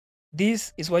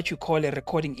This is what you call a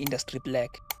recording industry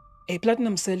black. A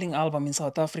platinum selling album in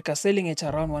South Africa selling at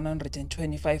around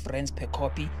 125 rands per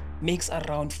copy makes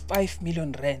around 5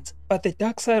 million rands. But the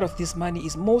dark side of this money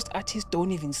is most artists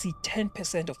don't even see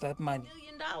 10% of that money.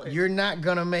 You're not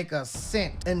gonna make a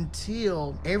cent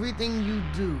until everything you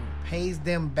do pays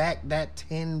them back that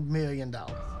 $10 million.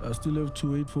 I still have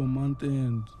to wait for a month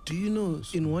end. Do you know,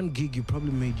 in one gig, you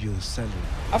probably made your salary?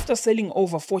 After selling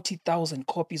over 40,000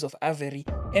 copies of Avery,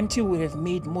 emtee would have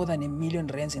made more than 1 million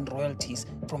rands in royalties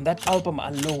from that album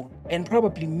alone, and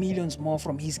probably millions more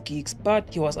from his gigs,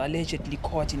 but he was allegedly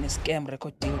caught in a scam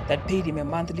record deal that paid him a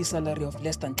monthly salary of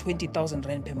less than 20,000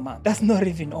 rand per month. That's not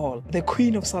even all. The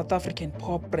queen of South African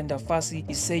pop, Brenda Fassie,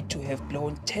 is said to have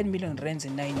blown 10 million rands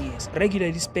in 9 years,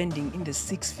 regularly spending in the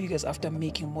 6 figures after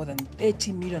making more than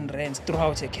 30 million rands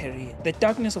throughout her career. The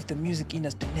darkness of the music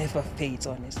industry never fades,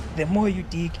 honest. The more you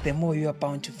dig, the more you are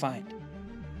bound to find.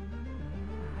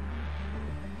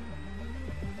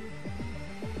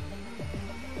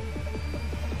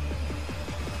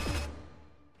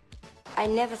 I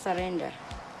never surrender,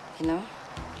 you know?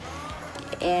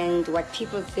 And what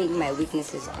people think my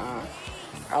weaknesses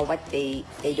are what they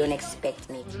don't expect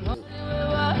me to do.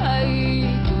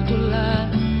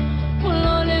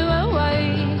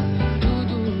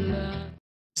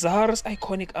 Zahara's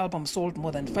iconic album sold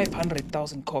more than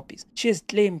 500,000 copies. She has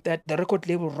claimed that the record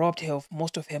label robbed her of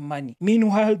most of her money.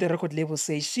 Meanwhile, the record label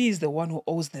says she is the one who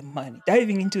owes them money.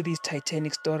 Diving into these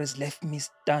titanic stories left me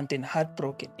stunned and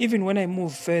heartbroken. Even when I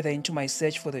move further into my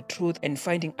search for the truth and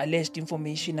finding alleged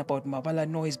information about Mabala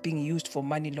noise being used for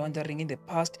money laundering in the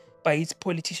past by its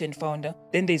politician founder,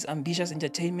 then there's Ambitious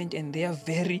Entertainment and their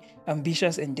very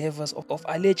ambitious endeavors of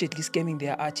allegedly scamming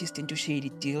their artists into shady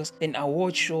deals and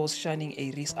award shows shunning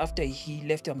Areece after he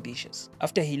left Ambitious.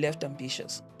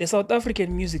 The South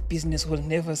African music business will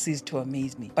never cease to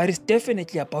amaze me, but it's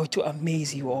definitely about to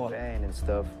amaze you all. And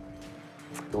stuff.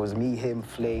 It was me, him,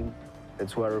 Flame.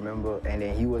 That's what I remember. And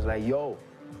then he was like, yo,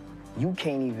 you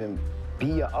can't even be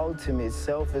your ultimate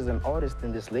self as an artist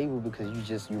in this label because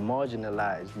you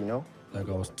marginalized, you know? Like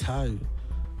I was tired,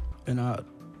 and I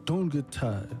don't get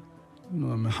tired. You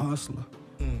know, I'm a hustler.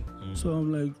 So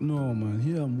I'm like, no, man,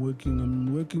 here I'm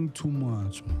working too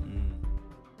much, man.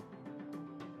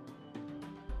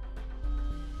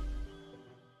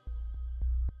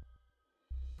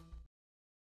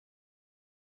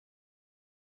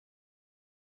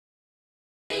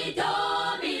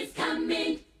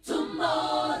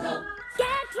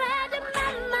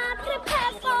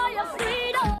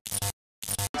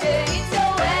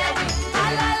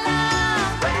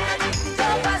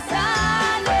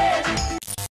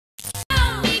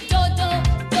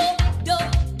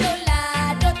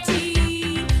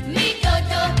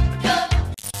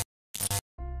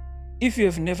 If you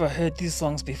have never heard these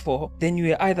songs before, then you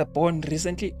were either born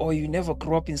recently or you never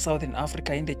grew up in Southern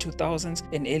Africa in the 2000s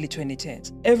and early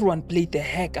 2010s. Everyone played the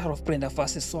heck out of Brenda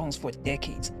Fassie's songs for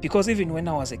decades, because even when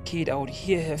I was a kid, I would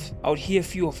hear a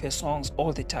few of her songs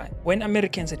all the time. When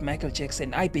Americans had Michael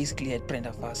Jackson, I basically had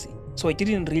Brenda Fassie. So it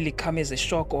didn't really come as a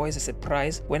shock or as a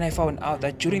surprise when I found out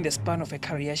that during the span of her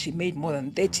career, she made more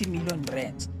than 30 million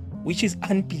rands, which is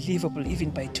unbelievable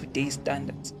even by today's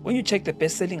standards. When you check the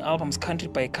best-selling albums country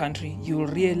by country, you will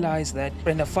realize that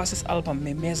Brenda Fassie's album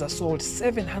Memeza sold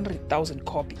 700,000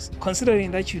 copies. Considering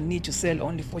that you need to sell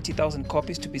only 40,000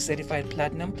 copies to be certified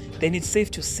platinum, then it's safe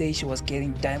to say she was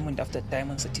getting diamond after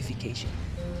diamond certification.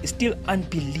 It's still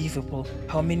unbelievable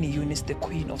how many units the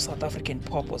queen of South African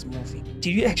pop was moving.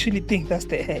 Do you actually think that's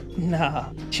the head?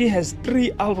 Nah. She has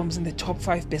 3 albums in the top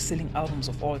 5 best-selling albums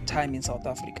of all time in South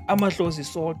Africa. Amadlozi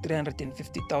sold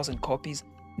 350,000 copies.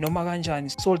 Noma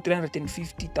Kanjani sold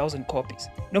 350,000 copies.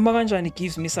 Noma Kanjani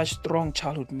gives me such strong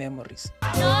childhood memories.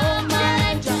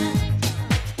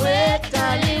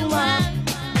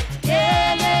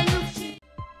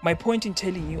 My point in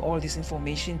telling you all this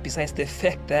information, besides the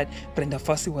fact that Brenda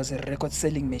Fassie was a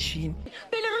record-selling machine,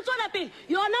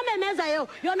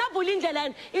 you're not bullying the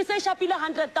land. It's a Shapila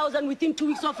 100,000 within 2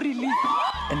 weeks of release.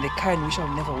 and the kind we shall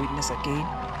never witness again,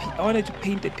 I wanted to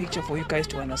paint a picture for you guys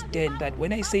to understand that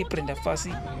when I say Brenda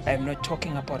Fassie, I am not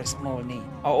talking about a small name,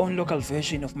 our own local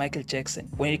version of Michael Jackson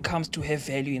when it comes to her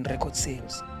value in record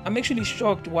sales. I'm actually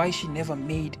shocked why she never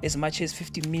made as much as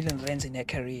 50 million rands in her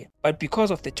career. But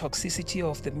because of the toxicity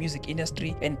of the music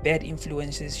industry and bad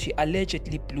influences, she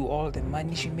allegedly blew all the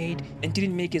money she made and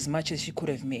didn't make as much as she could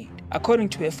have made. According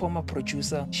to her former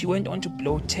producer. She went on to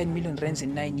blow 10 million rands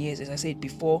in 9 years, as I said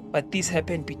before, but this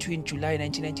happened between July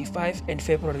 1995 and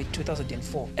February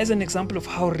 2004. As an example of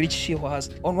how rich she was,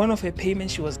 on one of her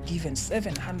payments she was given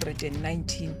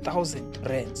 719,000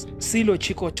 rands. Silo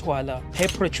Chico Twala, her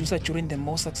producer during the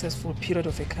most successful period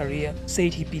of her career,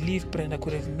 said he believed Brenda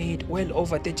could have made well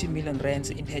over 30 million rands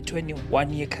in her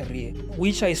 21-year career,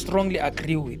 which I strongly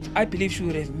agree with. I believe she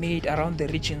would have made around the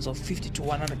regions of 50 to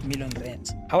 100 million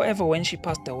rands. However, when she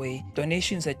passed away,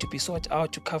 donations had to be sought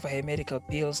out to cover her medical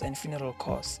bills and funeral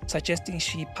costs, suggesting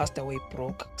she passed away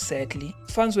broke. Sadly,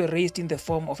 funds were raised in the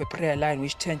form of a prayer line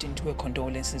which turned into a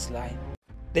condolences line.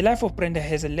 The life of Brenda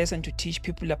has a lesson to teach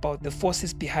people about the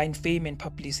forces behind fame and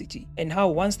publicity, and how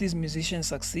once these musicians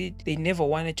succeed, they never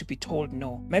wanted to be told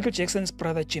no. Michael Jackson's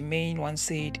brother Jermaine once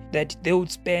said that they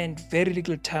would spend very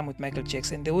little time with Michael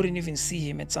Jackson. They wouldn't even see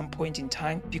him at some point in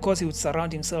time because he would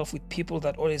surround himself with people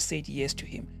that always said yes to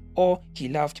him, or he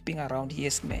loved being around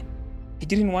yes men. He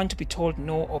didn't want to be told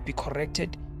no or be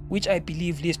corrected, which I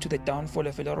believe leads to the downfall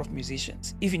of a lot of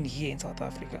musicians, even here in South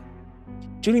Africa.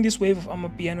 During this wave of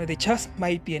Amapiano, there just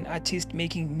might be an artist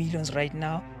making millions right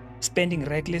now, spending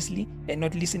recklessly and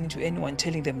not listening to anyone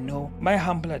telling them no. My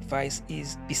humble advice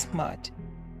is be smart.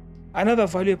 Another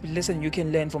valuable lesson you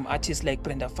can learn from artists like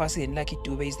Brenda Fassie and Lucky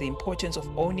Dube is the importance of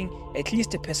owning at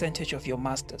least a percentage of your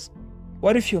masters.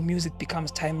 What if your music becomes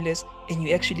timeless and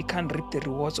you actually can't reap the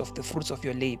rewards of the fruits of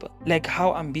your labor, like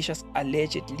how Ambitious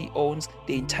allegedly owns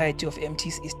the entirety of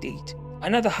emtee's estate?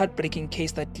 Another heartbreaking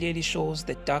case that clearly shows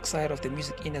the dark side of the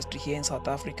music industry here in South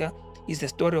Africa is the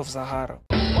story of Zahara.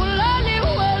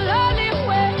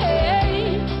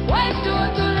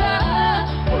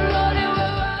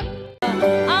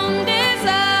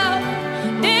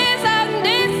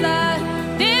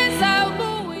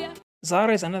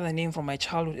 Zahara is another name from my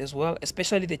childhood as well,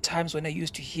 especially the times when I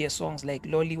used to hear songs like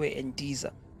Loliwe and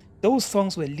Diza. Those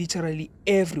songs were literally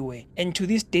everywhere, and to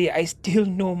this day I still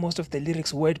know most of the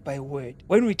lyrics word by word.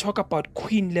 When we talk about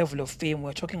queen level of fame,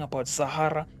 we're talking about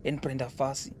Zahara and Brenda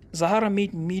Fassie. Zahara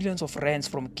made millions of rands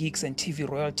from gigs and TV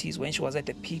royalties when she was at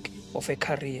the peak of her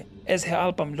career, as her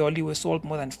album Loliwe sold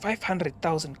more than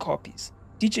 500,000 copies.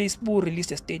 DJ Spoo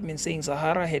released a statement saying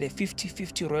Zahara had a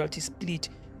 50-50 royalty split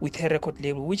with her record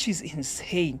label, which is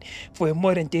insane for a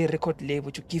modern day record label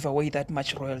to give away that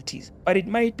much royalties. But it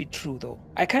might be true though.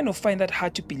 I kind of find that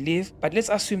hard to believe, but let's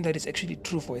assume that it's actually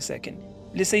true for a second.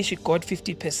 Let's say she got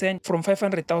 50% from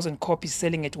 500,000 copies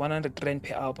selling at 100 rand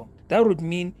per album. That would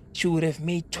mean she would have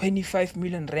made 25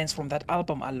 million rands from that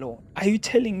album alone. Are you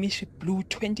telling me she blew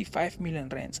 25 million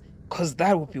rands? Cause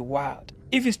that would be wild.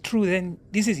 If it's true, then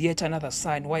this is yet another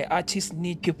sign why artists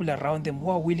need people around them who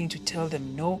are willing to tell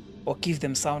them no or give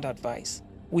them sound advice.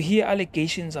 We hear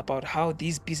allegations about how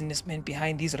these businessmen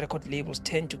behind these record labels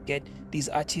tend to get these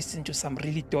artists into some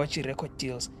really dodgy record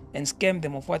deals and scam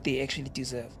them of what they actually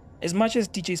deserve. As much as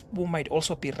DJ Spoo might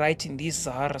also be right in this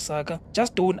Zahara saga,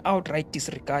 just don't outright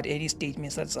disregard any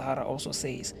statements that Zahara also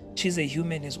says. She's a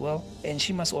human as well, and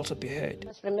she must also be heard.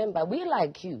 Just remember, we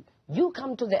like you. You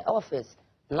come to the office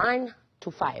 9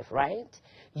 to 5, right?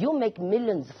 You make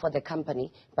millions for the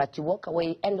company, but you walk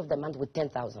away end of the month with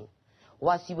 10,000.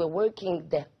 Whilst you were working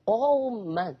the whole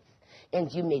month,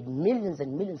 and you made millions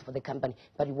and millions for the company,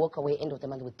 but you walk away end of the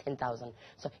month with 10,000.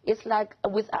 So it's like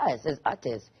with us as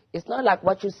artists, it's not like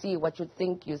what you see, what you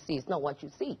think you see. It's not what you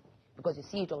see, because you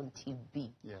see it on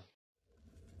TV. Yeah.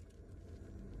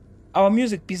 Our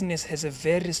music business has a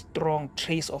very strong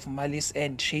trace of malice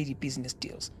and shady business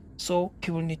deals, so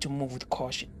people need to move with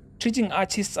caution. Treating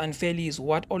artists unfairly is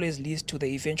what always leads to the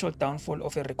eventual downfall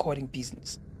of a recording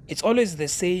business. It's always the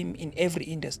same in every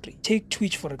industry. Take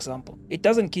Twitch for example. It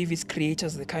doesn't give its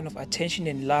creators the kind of attention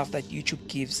and love that YouTube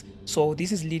gives, so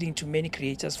this is leading to many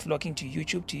creators flocking to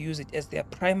YouTube to use it as their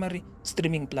primary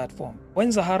streaming platform.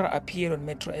 When Zahara appeared on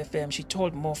Metro FM, she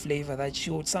told More Flavor that she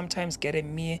would sometimes get a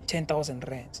mere 10,000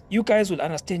 rands. You guys will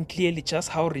understand clearly just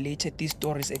how related these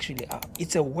stories actually are.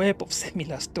 It's a web of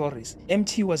similar stories.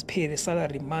 emtee was paid a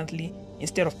salary monthly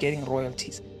instead of getting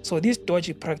royalties, so this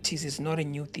dodgy practice is not a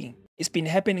new thing. It's been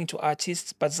happening to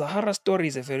artists, but Zahara's story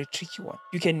is a very tricky one.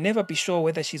 You can never be sure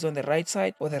whether she's on the right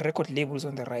side or the record label is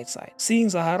on the right side. Seeing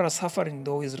Zahara suffering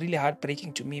though is really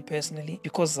heartbreaking to me personally,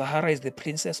 because Zahara is the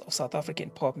princess of South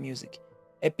African pop music,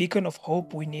 a beacon of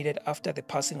hope we needed after the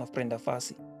passing of Brenda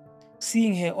Fassie.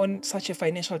 Seeing her on such a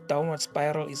financial downward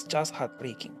spiral is just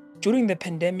heartbreaking. During the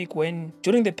pandemic,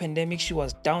 she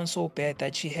was down so bad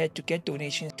that she had to get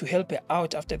donations to help her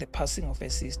out after the passing of her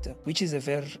sister, which is a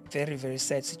very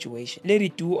sad situation.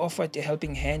 Lady Dube offered a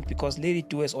helping hand because Lady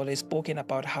Dube has always spoken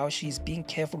about how she is being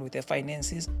careful with her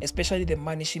finances, especially the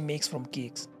money she makes from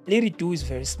gigs. Lady Dube is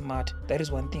very smart, that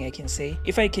is one thing I can say.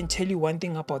 If I can tell you one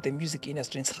thing about the music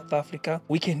industry in South Africa,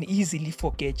 we can easily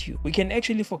forget you. We can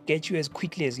actually forget you as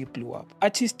quickly as you blew up.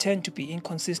 Artists tend to be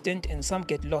inconsistent and some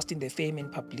get lost in the fame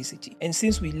and publicity. And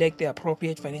since we lack the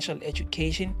appropriate financial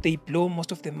education, they blow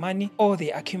most of the money or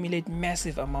they accumulate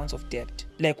massive amounts of debt.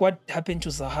 Like what happened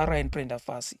to Zahara and Brenda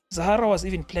Fassie. Zahara was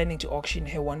even planning to auction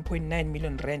her 1.9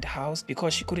 million rand house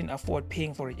because she couldn't afford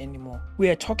paying for it anymore. We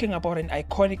are talking about an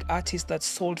iconic artist that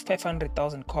sold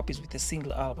 500,000 copies with a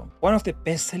single album. One of the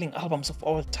best-selling albums of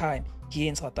all time here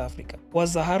in South Africa.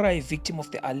 Was Zahara a victim of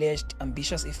the alleged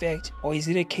ambitious effect, or is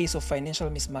it a case of financial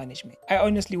mismanagement? I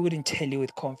honestly wouldn't tell you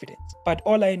with confidence. But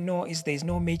all I know is there is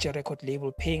no major record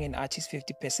label paying an artist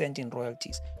 50% in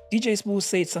royalties. DJ Spoo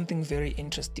said something very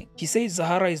interesting. He said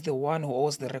Zahara is the one who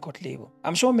owes the record label.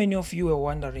 I'm sure many of you are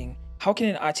wondering, how can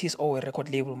an artist owe a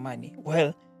record label money?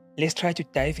 Well, let's try to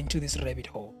dive into this rabbit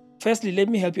hole. Firstly, let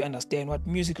me help you understand what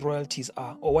music royalties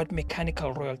are, or what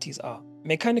mechanical royalties are.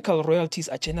 Mechanical royalties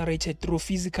are generated through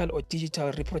physical or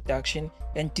digital reproduction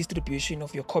and distribution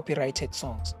of your copyrighted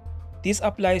songs. This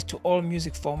applies to all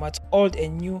music formats, old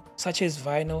and new, such as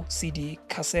vinyl, CD,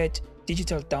 cassette,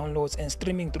 digital downloads, and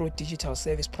streaming through digital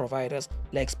service providers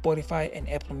like Spotify and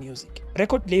Apple Music.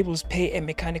 Record labels pay a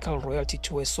mechanical royalty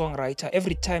to a songwriter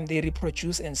every time they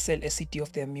reproduce and sell a CD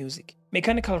of their music.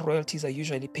 Mechanical royalties are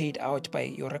usually paid out by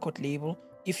your record label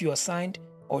if you are signed,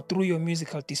 or through your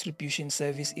musical distribution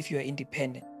service if you are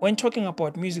independent. When talking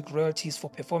about music royalties for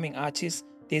performing artists,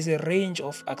 there's a range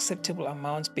of acceptable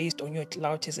amounts based on your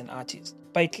clout as an artist.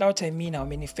 By clout, I mean how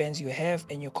many fans you have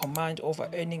and your command over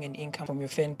earning an income from your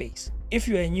fan base. If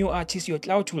you're a new artist, your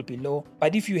clout will be low,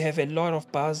 but if you have a lot of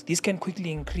buzz, this can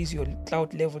quickly increase your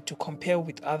clout level to compare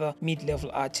with other mid-level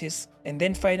artists. And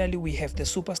then finally, we have the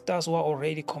superstars who are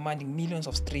already commanding millions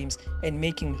of streams and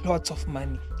making lots of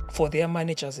money for their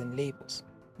managers and labels.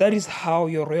 That is how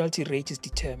your royalty rate is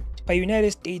determined. By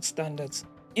United States standards,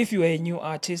 if you are a new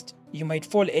artist, you might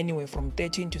fall anywhere from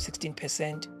 13 to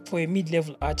 16%. For a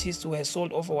mid-level artist who has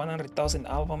sold over 100,000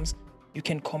 albums, you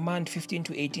can command 15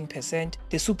 to 18%.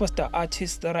 The superstar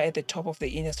artists that are at the top of the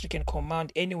industry can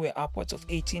command anywhere upwards of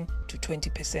 18 to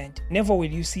 20%. Never will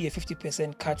you see a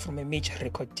 50% cut from a major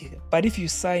record deal. But if you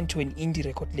sign to an indie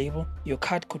record label, your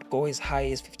cut could go as high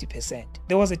as 50%.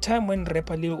 There was a time when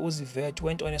rapper Lil Uzi Vert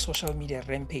went on a social media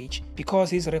rampage because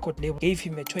his record label gave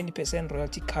him a 20%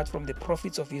 royalty cut from the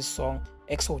profits of his song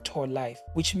EXO Tour Live,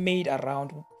 which made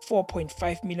around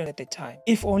 4.5 million at the time.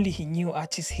 If only he knew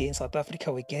artists here in South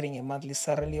Africa were getting a monthly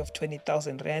salary of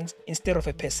 20,000 rands instead of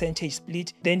a percentage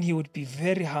split, then he would be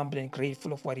very humble and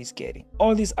grateful of what he's getting.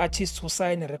 All these artists who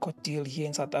sign a record deal here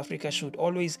in South Africa should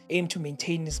always aim to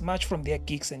maintain as much from their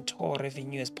gigs and tour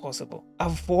revenue as possible.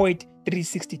 Avoid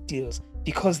 360 deals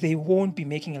because they won't be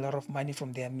making a lot of money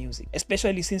from their music,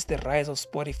 especially since the rise of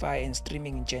Spotify and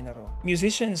streaming in general.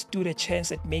 Musicians stood a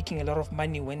chance at making a lot of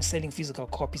money when selling physical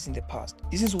copies in the past.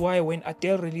 This is why when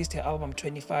Adele released her album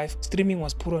 25, streaming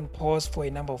was put on pause for a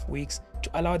number of weeks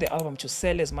to allow the album to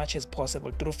sell as much as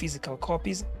possible through physical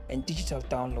copies and digital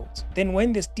downloads. Then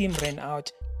when the steam ran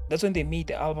out, that's when they made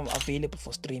the album available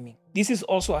for streaming. This is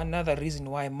also another reason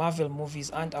why Marvel movies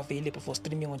aren't available for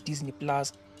streaming on Disney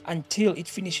Plus until it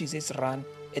finishes its run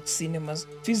at cinemas.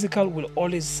 Physical will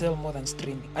always sell more than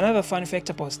streaming. Another fun fact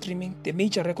about streaming, the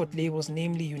major record labels,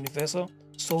 namely Universal,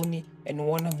 Sony, and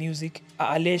Warner Music,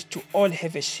 are alleged to all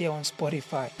have a share on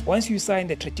Spotify. Once you sign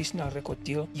the traditional record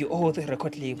deal, you owe the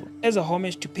record label. As a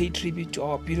homage to pay tribute to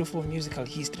our beautiful musical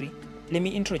history, let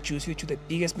me introduce you to the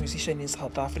biggest musician in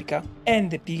South Africa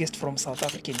and the biggest from South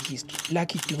African history,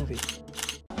 Lucky Dube.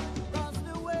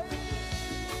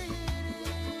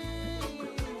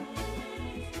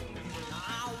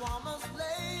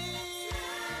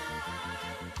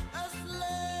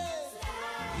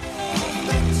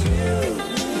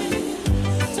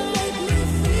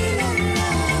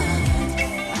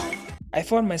 I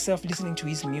found myself listening to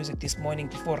his music this morning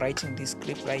before writing this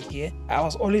script right here. I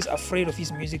was always afraid of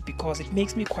his music because it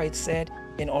makes me quite sad,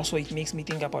 and also it makes me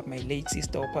think about my late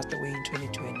sister who passed away in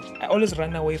 2020. I always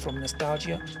run away from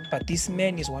nostalgia, but this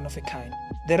man is one of a kind.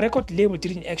 The record label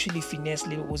didn't actually finesse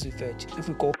Lil Uzi Vert if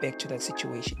we go back to that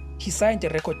situation. He signed a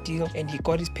record deal and he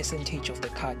got his percentage of the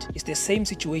cut. It's the same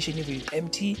situation with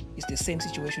emtee, it's the same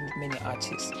situation with many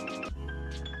artists.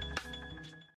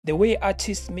 The way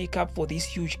artists make up for this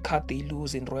huge cut they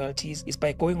lose in royalties is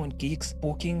by going on gigs,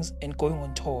 bookings, and going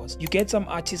on tours. You get some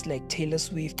artists like Taylor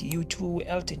Swift, U2,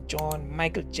 Elton John,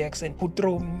 Michael Jackson who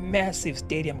throw massive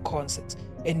stadium concerts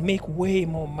and make way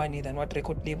more money than what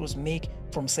record labels make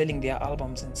from selling their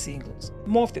albums and singles.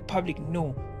 More of the public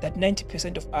know that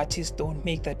 90% of artists don't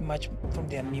make that much from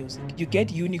their music. You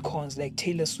get unicorns like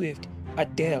Taylor Swift,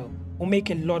 Adele, who make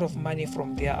a lot of money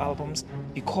from their albums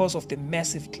because of the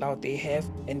massive clout they have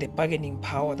and the bargaining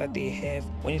power that they have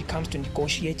when it comes to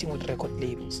negotiating with record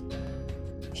labels.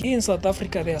 Here in South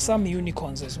Africa, there are some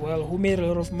unicorns as well who made a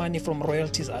lot of money from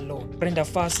royalties alone. Brenda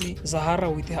Fassie, Zahara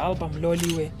with her album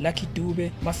Loliwe, Lucky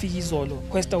Dube, Maphorisa,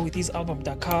 Kwesta with his album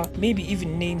Dakar, maybe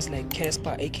even names like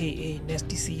Casper aka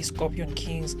Nasty C, Scorpion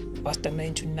Kings, Buster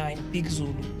 929, Big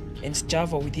Zulu, and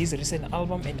Java with his recent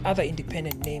album, and other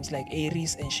independent names like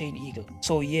Areece and Shane Eagle.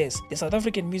 So yes, the South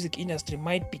African music industry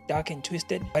might be dark and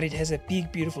twisted, but it has a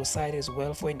big beautiful side as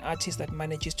well for an artist that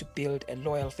manages to build a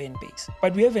loyal fan base.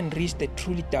 But we haven't reached the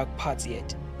truly dark parts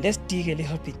yet. Let's dig a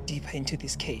little bit deeper into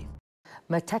this cave.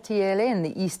 Matatiele in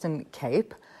the Eastern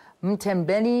Cape,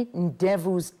 Mtembeni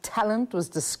Ndevu's talent was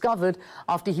discovered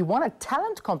after he won a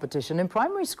talent competition in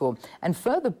primary school and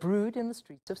further brewed in the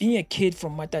streets of... Being a kid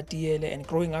from Matatiele and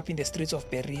growing up in the streets of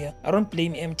Berea, I don't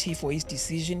blame MT for his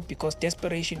decision because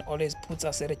desperation always puts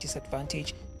us at a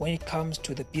disadvantage when it comes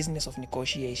to the business of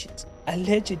negotiations.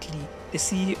 Allegedly, the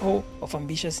CEO of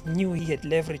Ambitious knew he had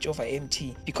leverage over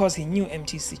MT because he knew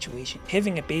MT's situation.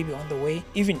 Having a baby on the way,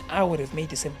 even I would have made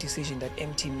the same decision that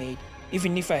MT made,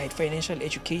 even if I had financial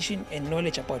education and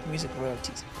knowledge about music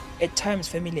royalties. At times,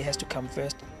 family has to come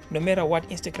first. No matter what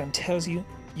Instagram tells you,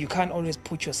 you can't always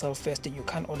put yourself first and you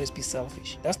can't always be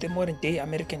selfish. That's the modern day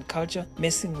American culture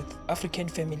messing with African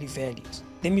family values.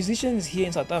 The musicians here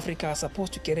in South Africa are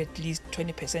supposed to get at least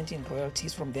 20% in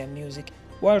royalties from their music,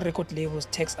 while record labels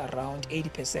tax around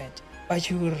 80%. But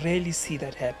you will rarely see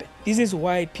that happen. This is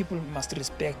why people must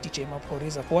respect DJ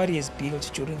Maphorisa for what he has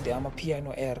built during the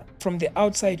Amapiano era. From the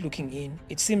outside looking in,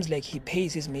 it seems like he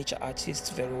pays his major artists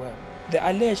very well. The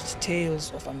alleged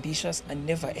tales of Ambitious are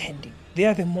never ending. They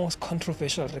are the most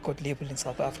controversial record label in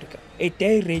South Africa. A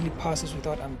day rarely passes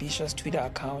without Ambitious' Twitter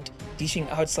account dishing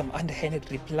out some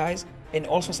underhanded replies and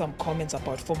also some comments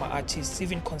about former artists,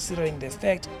 even considering the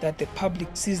fact that the public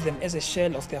sees them as a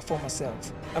shell of their former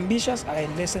self. Ambitious are a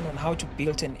lesson on how to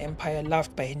build an empire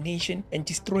loved by a nation and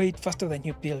destroy it faster than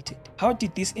you built it. How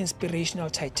did this inspirational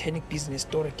Titanic business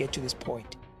story get to this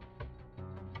point?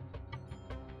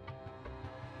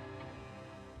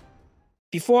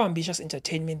 Before Ambitious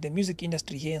Entertainment, the music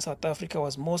industry here in South Africa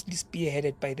was mostly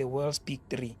spearheaded by the world's big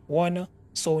three: Warner,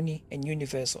 Sony, and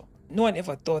Universal. No one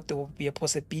ever thought there would be a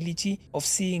possibility of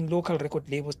seeing local record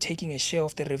labels taking a share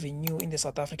of the revenue in the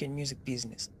South African music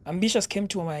business. Ambitious came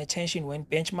to my attention when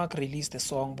Benchmark released the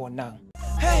song Bonang,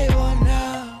 hey,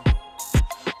 Bonang,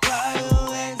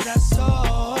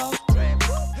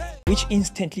 which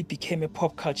instantly became a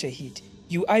pop culture hit.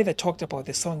 You either talked about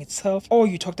the song itself or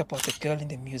you talked about the girl in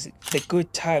the music. The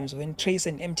good times when Trace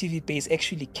and MTV Base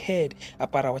actually cared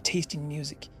about our taste in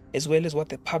music, as well as what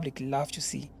the public loved to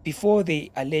see, before they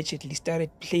allegedly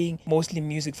started playing mostly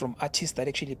music from artists that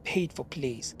actually paid for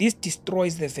plays. This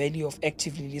destroys the value of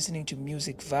actively listening to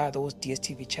music via those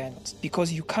DSTV channels,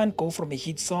 because you can't go from a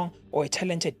hit song or a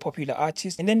talented popular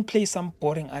artist and then play some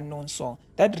boring unknown song.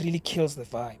 That really kills the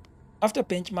vibe. After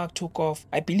Benchmark took off,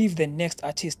 I believe the next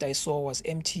artist I saw was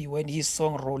MT when his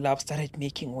song Roll Up started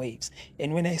making waves.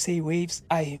 And when I say waves,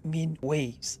 I mean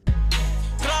waves.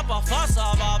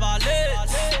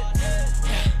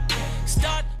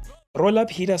 Roll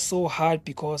Up hit us so hard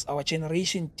because our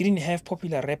generation didn't have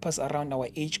popular rappers around our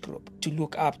age group to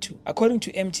look up to. According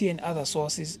to MT and other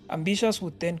sources, Ambitious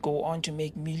would then go on to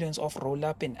make millions off Roll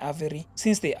Up and Avery,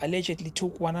 since they allegedly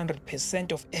took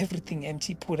 100% of everything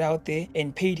MT put out there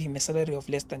and paid him a salary of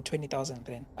less than 20,000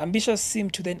 rand. Ambitious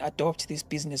seemed to then adopt this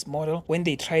business model when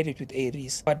they tried it with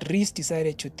Areece, but Reece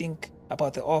decided to think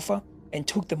about the offer and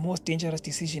took the most dangerous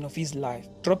decision of his life,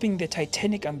 dropping the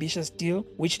Titanic Ambitious deal,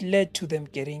 which led to them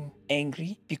getting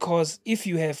angry, because if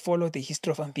you have followed the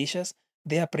history of Ambitious,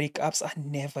 their breakups are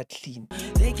never clean.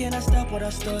 They cannot stop what I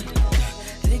started.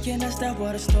 They cannot stop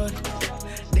what I started.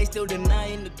 They still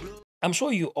denying the blue. I'm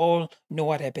sure you all know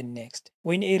what happened next.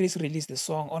 When Areece released the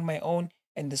song On My Own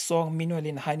and the song Meanwhile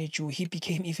in Honeydew, he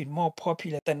became even more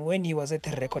popular than when he was at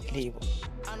the record label.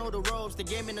 I know the ropes, the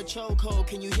game in the chokehold.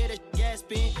 Can you hear the gas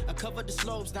spin? I covered the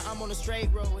slopes, now I'm on a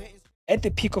straight road. At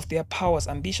the peak of their powers,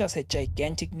 Ambitious had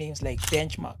gigantic names like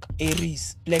Benchmark,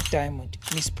 Areece, Black Diamond,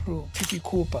 Miss Pro, Fifi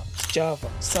Cooper, Java,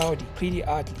 Saudi, Pretty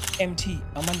Ugly, MT,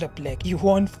 Amanda Black. You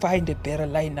won't find a better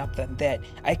lineup than that.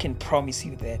 I can promise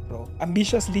you that, bro.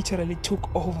 Ambitious literally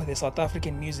took over the South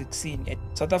African music scene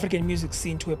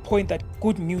to a point that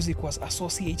good music was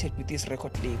associated with this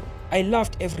record label. I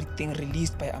loved everything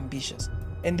released by Ambitious.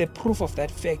 And the proof of that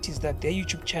fact is that their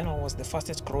YouTube channel was the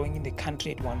fastest growing in the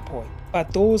country at one point.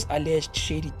 But those alleged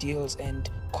shady deals and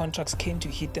contracts came to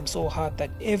hit them so hard that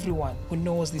everyone who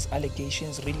knows these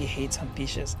allegations really hates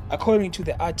Ambitious. According to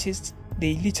the artists,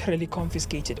 they literally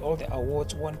confiscated all the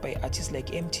awards won by artists like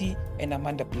emtee and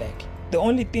Amanda Black. The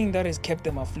only thing that has kept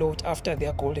them afloat after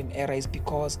their golden era is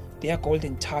because their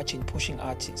golden touch in pushing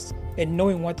artists and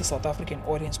knowing what the South African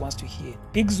audience wants to hear.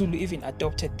 Big Zulu even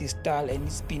adopted this style and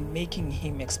it's been making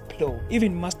him explode.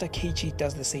 Even Master KG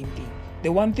does the same thing.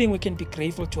 The one thing we can be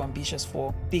grateful to Ambitious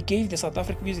for, they gave the South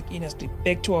African music industry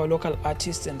back to our local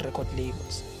artists and record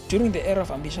labels. During the era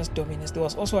of Ambitious dominance, there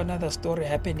was also another story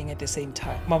happening at the same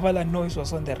time. Mabala noise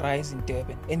was on the rise in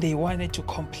Durban and they wanted to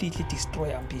completely destroy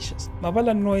Ambitious.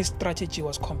 Mabala noise strategy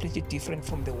was completely different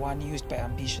from the one used by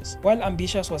Ambitious. While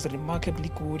Ambitious was remarkably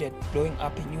good at blowing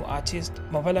up a new artist,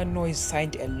 Mabala noise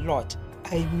signed a lot,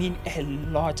 I mean a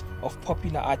lot, of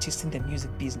popular artists in the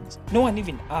music business. No one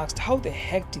even asked how the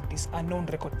heck did this unknown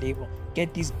record label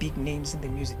get these big names in the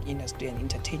music industry and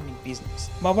entertainment business.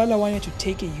 Mabala wanted to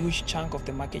take a huge chunk of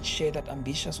the market share that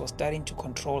Ambitious was starting to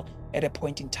control at a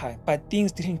point in time, but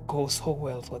things didn't go so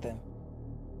well for them.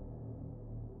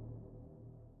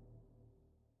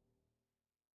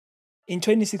 In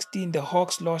 2016, the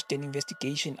Hawks launched an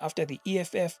investigation after the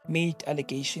EFF made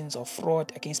allegations of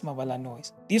fraud against Mabala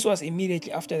Noise. This was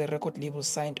immediately after the record label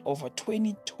signed over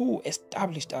 22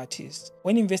 established artists.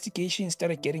 When investigations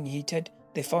started getting heated,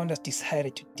 the founders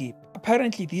decided to dip.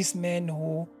 Apparently, this man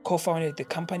who co-founded the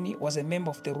company was a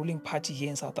member of the ruling party here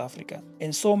in South Africa,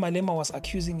 and so Malema was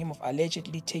accusing him of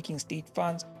allegedly taking state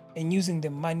funds and using the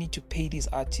money to pay these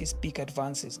artists big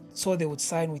advances so they would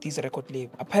sign with his record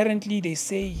label. Apparently, they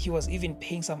say he was even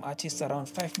paying some artists around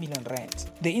 5 million rands.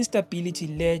 The instability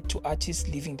led to artists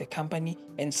leaving the company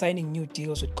and signing new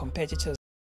deals with competitors